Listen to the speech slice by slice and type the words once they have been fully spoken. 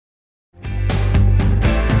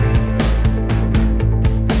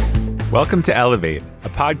Welcome to Elevate, a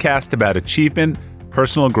podcast about achievement,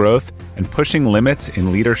 personal growth, and pushing limits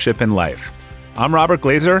in leadership and life. I'm Robert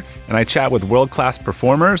Glazer, and I chat with world-class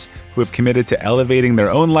performers who have committed to elevating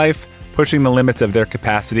their own life, pushing the limits of their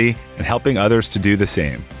capacity, and helping others to do the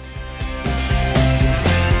same.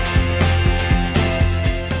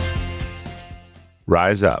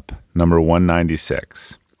 Rise Up, number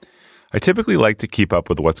 196. I typically like to keep up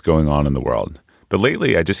with what's going on in the world, but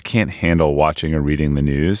lately I just can't handle watching or reading the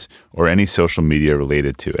news or any social media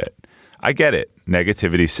related to it. I get it,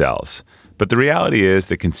 negativity sells, but the reality is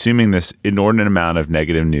that consuming this inordinate amount of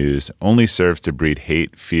negative news only serves to breed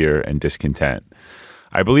hate, fear, and discontent.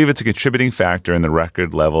 I believe it's a contributing factor in the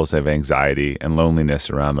record levels of anxiety and loneliness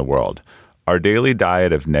around the world. Our daily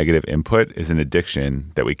diet of negative input is an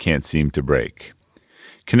addiction that we can't seem to break.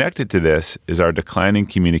 Connected to this is our declining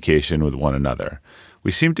communication with one another.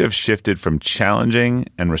 We seem to have shifted from challenging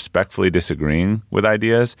and respectfully disagreeing with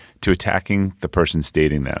ideas to attacking the person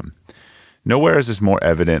stating them. Nowhere is this more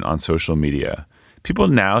evident on social media. People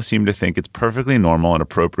now seem to think it's perfectly normal and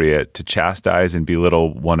appropriate to chastise and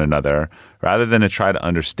belittle one another rather than to try to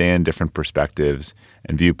understand different perspectives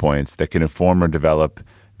and viewpoints that can inform or develop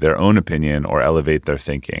their own opinion or elevate their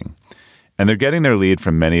thinking. And they're getting their lead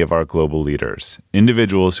from many of our global leaders,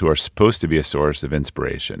 individuals who are supposed to be a source of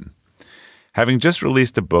inspiration. Having just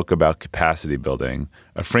released a book about capacity building,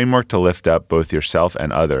 a framework to lift up both yourself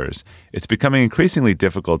and others, it's becoming increasingly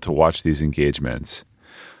difficult to watch these engagements.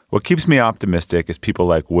 What keeps me optimistic is people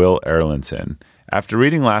like Will Erlandson. After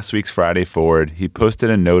reading last week's Friday Forward, he posted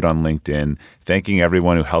a note on LinkedIn thanking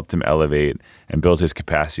everyone who helped him elevate and build his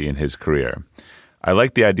capacity in his career. I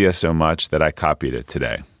like the idea so much that I copied it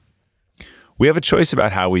today. We have a choice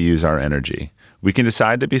about how we use our energy. We can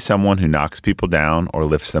decide to be someone who knocks people down or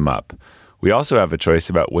lifts them up. We also have a choice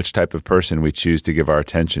about which type of person we choose to give our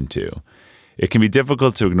attention to. It can be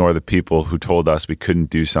difficult to ignore the people who told us we couldn't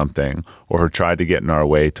do something or who tried to get in our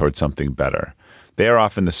way towards something better. They are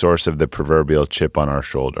often the source of the proverbial chip on our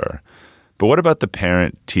shoulder. But what about the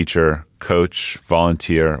parent, teacher, coach,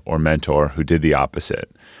 volunteer, or mentor who did the opposite?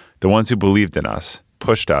 The ones who believed in us,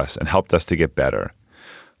 pushed us, and helped us to get better.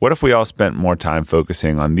 What if we all spent more time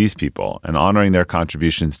focusing on these people and honoring their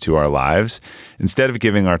contributions to our lives instead of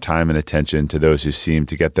giving our time and attention to those who seem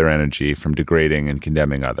to get their energy from degrading and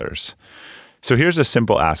condemning others? So here's a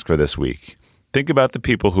simple ask for this week. Think about the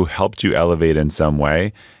people who helped you elevate in some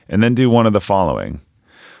way, and then do one of the following.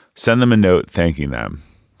 Send them a note thanking them.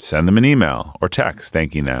 Send them an email or text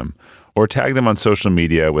thanking them, or tag them on social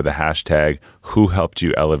media with a hashtag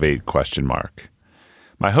 #WhoHelpedYouElevate?.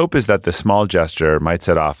 My hope is that this small gesture might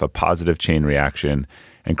set off a positive chain reaction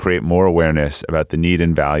and create more awareness about the need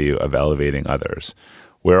and value of elevating others.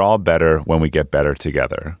 We're all better when we get better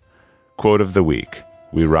together. Quote of the week,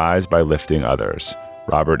 "We rise by lifting others."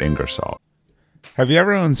 Robert Ingersoll. Have you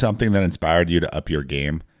ever owned something that inspired you to up your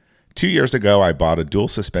game? 2 years ago, I bought a dual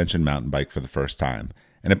suspension mountain bike for the first time,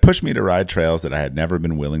 and it pushed me to ride trails that I had never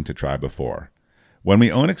been willing to try before. When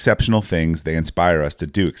we own exceptional things, they inspire us to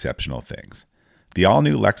do exceptional things. The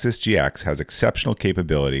all-new Lexus GX has exceptional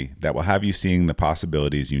capability that will have you seeing the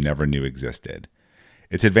possibilities you never knew existed.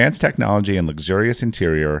 Its advanced technology and luxurious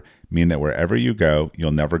interior mean that wherever you go,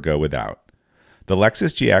 you'll never go without. The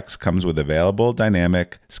Lexus GX comes with available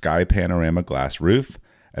dynamic sky panorama glass roof,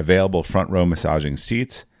 available front-row massaging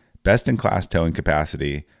seats, best-in-class towing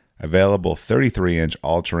capacity, available 33-inch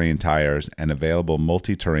all-terrain tires, and available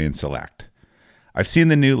multi-terrain select. I've seen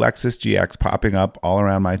the new Lexus GX popping up all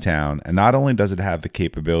around my town, and not only does it have the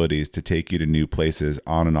capabilities to take you to new places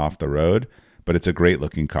on and off the road, but it's a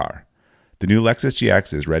great-looking car. The new Lexus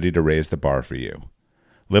GX is ready to raise the bar for you.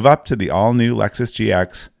 Live up to the all-new Lexus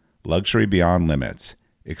GX, luxury beyond limits.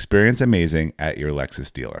 Experience amazing at your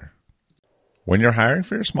Lexus dealer. When you're hiring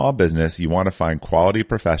for your small business, you want to find quality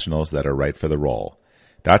professionals that are right for the role.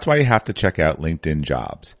 That's why you have to check out LinkedIn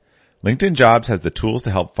Jobs. LinkedIn Jobs has the tools to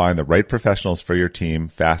help find the right professionals for your team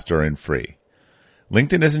faster and free.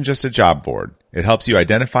 LinkedIn isn't just a job board. It helps you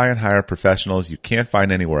identify and hire professionals you can't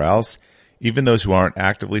find anywhere else, even those who aren't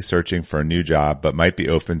actively searching for a new job but might be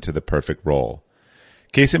open to the perfect role.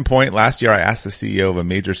 Case in point, last year I asked the CEO of a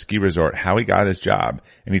major ski resort how he got his job,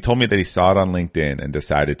 and he told me that he saw it on LinkedIn and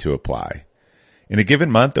decided to apply. In a given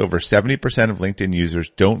month, over 70% of LinkedIn users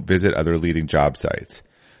don't visit other leading job sites.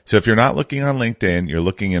 So if you're not looking on LinkedIn, you're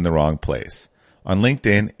looking in the wrong place. On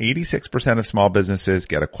LinkedIn, 86% of small businesses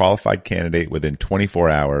get a qualified candidate within 24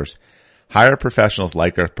 hours. Hire professionals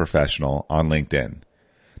like a professional on LinkedIn.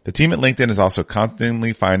 The team at LinkedIn is also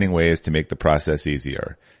constantly finding ways to make the process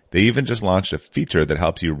easier. They even just launched a feature that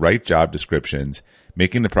helps you write job descriptions,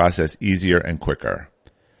 making the process easier and quicker.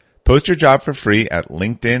 Post your job for free at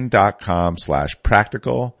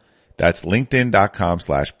linkedin.com/practical. That's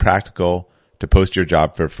linkedin.com/practical to post your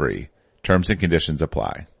job for free. Terms and conditions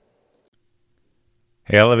apply.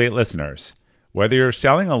 Hey, Elevate listeners. Whether you're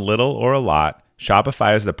selling a little or a lot,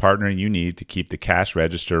 Shopify is the partner you need to keep the cash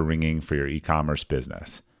register ringing for your e-commerce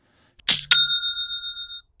business.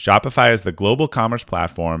 Shopify is the global commerce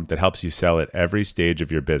platform that helps you sell at every stage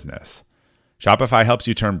of your business. Shopify helps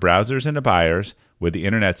you turn browsers into buyers with the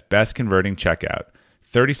internet's best converting checkout,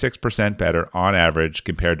 36% better on average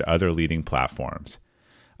compared to other leading platforms.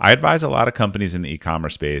 I advise a lot of companies in the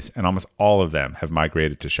e-commerce space, and almost all of them have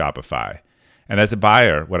migrated to Shopify. And as a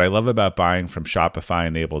buyer, what I love about buying from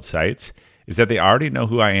Shopify-enabled sites is that they already know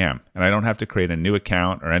who I am, and I don't have to create a new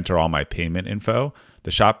account or enter all my payment info.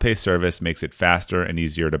 The ShopPay service makes it faster and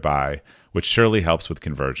easier to buy, which surely helps with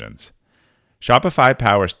conversions. Shopify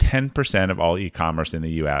powers 10% of all e-commerce in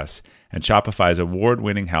the US, and Shopify's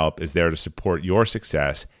award-winning help is there to support your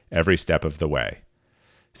success every step of the way.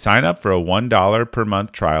 Sign up for a $1 per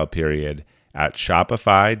month trial period at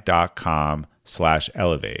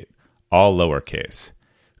shopify.com/elevate, all lowercase.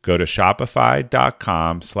 Go to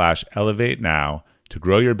shopify.com/elevate now to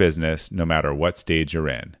grow your business no matter what stage you're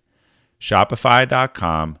in.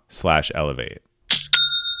 Shopify.com/elevate.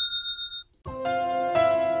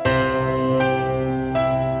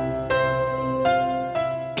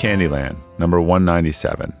 Candyland, number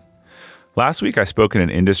 197. Last week, I spoke at an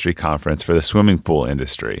industry conference for the swimming pool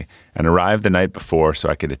industry and arrived the night before so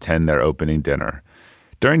I could attend their opening dinner.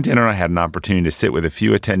 During dinner, I had an opportunity to sit with a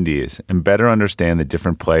few attendees and better understand the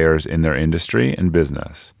different players in their industry and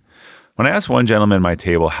business. When I asked one gentleman at my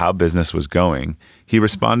table how business was going, he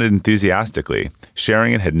responded enthusiastically,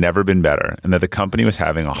 sharing it had never been better and that the company was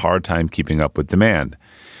having a hard time keeping up with demand.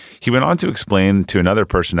 He went on to explain to another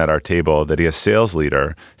person at our table that he has a sales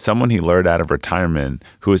leader, someone he lured out of retirement,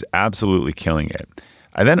 who is absolutely killing it.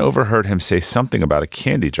 I then overheard him say something about a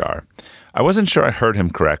candy jar. I wasn't sure I heard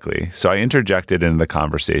him correctly, so I interjected into the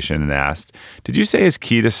conversation and asked, "Did you say his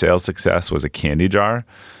key to sales success was a candy jar?"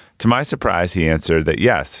 To my surprise, he answered that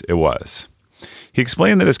yes, it was. He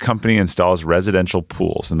explained that his company installs residential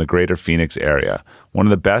pools in the greater Phoenix area, one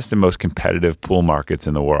of the best and most competitive pool markets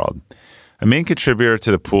in the world. A main contributor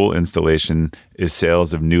to the pool installation is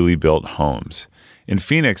sales of newly built homes. In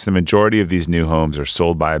Phoenix, the majority of these new homes are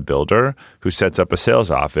sold by a builder who sets up a sales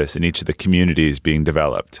office in each of the communities being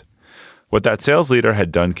developed. What that sales leader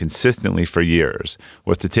had done consistently for years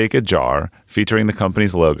was to take a jar featuring the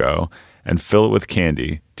company's logo and fill it with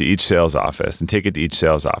candy to each sales office and take it to each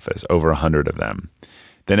sales office, over 100 of them.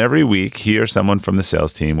 Then every week, he or someone from the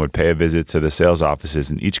sales team would pay a visit to the sales offices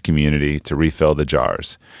in each community to refill the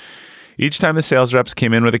jars. Each time the sales reps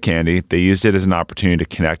came in with a candy, they used it as an opportunity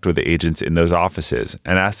to connect with the agents in those offices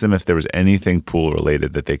and ask them if there was anything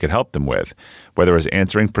pool-related that they could help them with, whether it was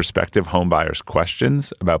answering prospective homebuyers'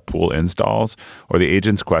 questions about pool installs or the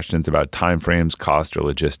agent's questions about timeframes, cost, or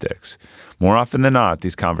logistics. More often than not,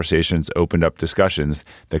 these conversations opened up discussions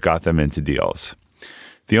that got them into deals.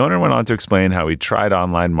 The owner went on to explain how he tried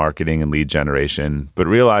online marketing and lead generation, but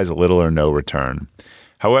realized little or no return.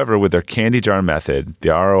 However, with their candy jar method,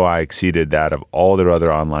 the ROI exceeded that of all their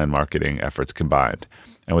other online marketing efforts combined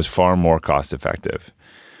and was far more cost-effective.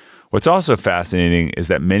 What's also fascinating is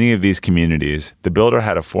that many of these communities, the builder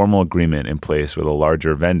had a formal agreement in place with a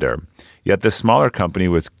larger vendor, yet the smaller company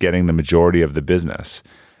was getting the majority of the business.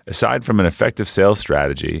 Aside from an effective sales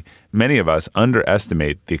strategy, many of us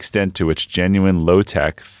underestimate the extent to which genuine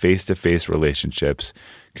low-tech, face-to-face relationships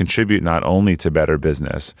contribute not only to better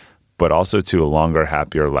business, but also to a longer,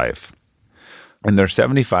 happier life. In their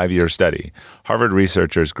 75-year study, Harvard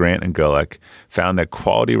researchers Grant and Gulick found that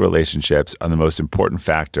quality relationships are the most important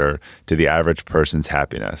factor to the average person's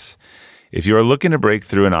happiness. If you are looking to break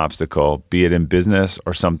through an obstacle, be it in business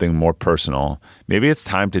or something more personal, maybe it's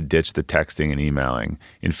time to ditch the texting and emailing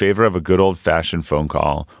in favor of a good old-fashioned phone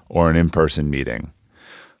call or an in-person meeting.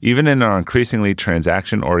 Even in our increasingly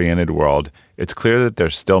transaction-oriented world, it's clear that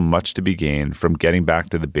there's still much to be gained from getting back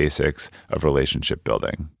to the basics of relationship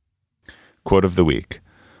building. Quote of the week: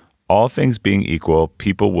 "All things being equal,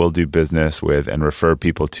 people will do business with and refer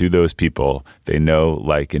people to those people they know,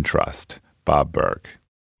 like, and trust." Bob Burg.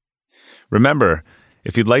 Remember,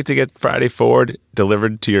 if you'd like to get Friday Forward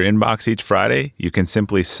delivered to your inbox each Friday, you can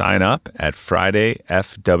simply sign up at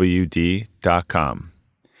fridayfwd.com.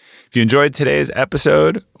 If you enjoyed today's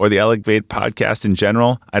episode or the Elevate podcast in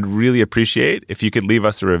general, I'd really appreciate if you could leave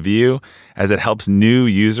us a review, as it helps new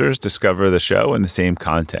users discover the show and the same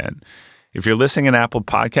content. If you're listening in Apple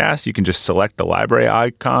Podcasts, you can just select the library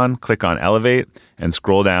icon, click on Elevate, and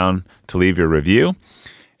scroll down to leave your review.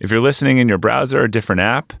 If you're listening in your browser or a different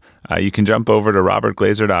app, You can jump over to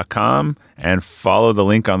robertglazer.com and follow the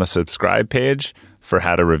link on the subscribe page for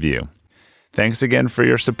how to review. Thanks again for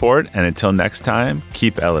your support, and until next time,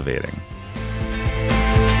 keep elevating.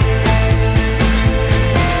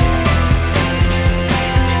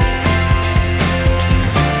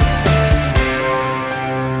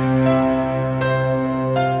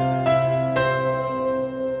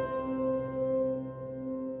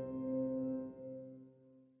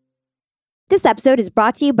 This episode is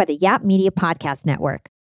brought to you by the Yap Media Podcast Network.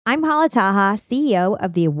 I'm Hala Taha, CEO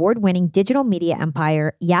of the award-winning digital media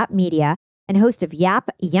empire, Yap Media, and host of Yap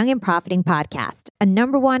Young and Profiting Podcast, a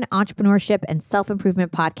 #1 entrepreneurship and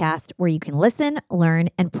self-improvement podcast where you can listen, learn,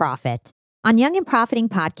 and profit. On Young and Profiting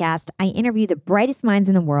Podcast, I interview the brightest minds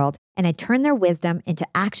in the world, and I turn their wisdom into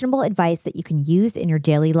actionable advice that you can use in your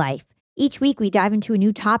daily life. Each week, we dive into a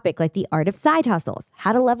new topic like the art of side hustles,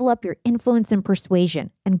 how to level up your influence and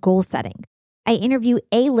persuasion, and goal setting. I interview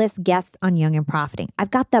A-list guests on Young and Profiting.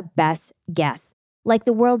 I've got the best guests, like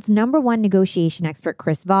the world's #1 negotiation expert,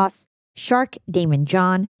 Chris Voss, Shark Damon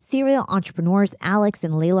John, serial entrepreneurs Alex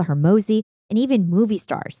and Layla Hermosi, and even movie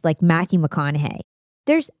stars like Matthew McConaughey.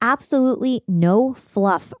 There's absolutely no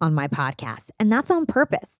fluff on my podcast, and that's on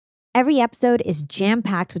purpose. Every episode is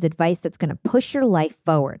jam-packed with advice that's going to push your life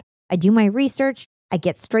forward. I do my research, I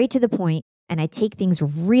get straight to the point, and I take things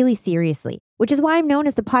really seriously, which is why I'm known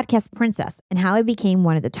as the podcast princess and how I became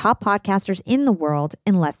one of the top podcasters in the world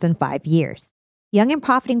in less than 5 years. Young and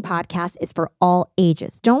Profiting Podcast is for all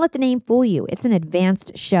ages. Don't let the name fool you. It's an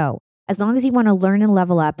advanced show. As long as you want to learn and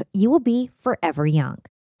level up, you will be forever young.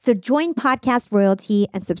 So join podcast royalty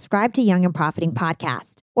and subscribe to Young and Profiting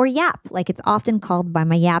Podcast, or YAP, like it's often called by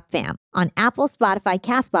my YAP fam, on Apple, Spotify,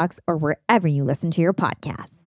 CastBox, or wherever you listen to your podcasts.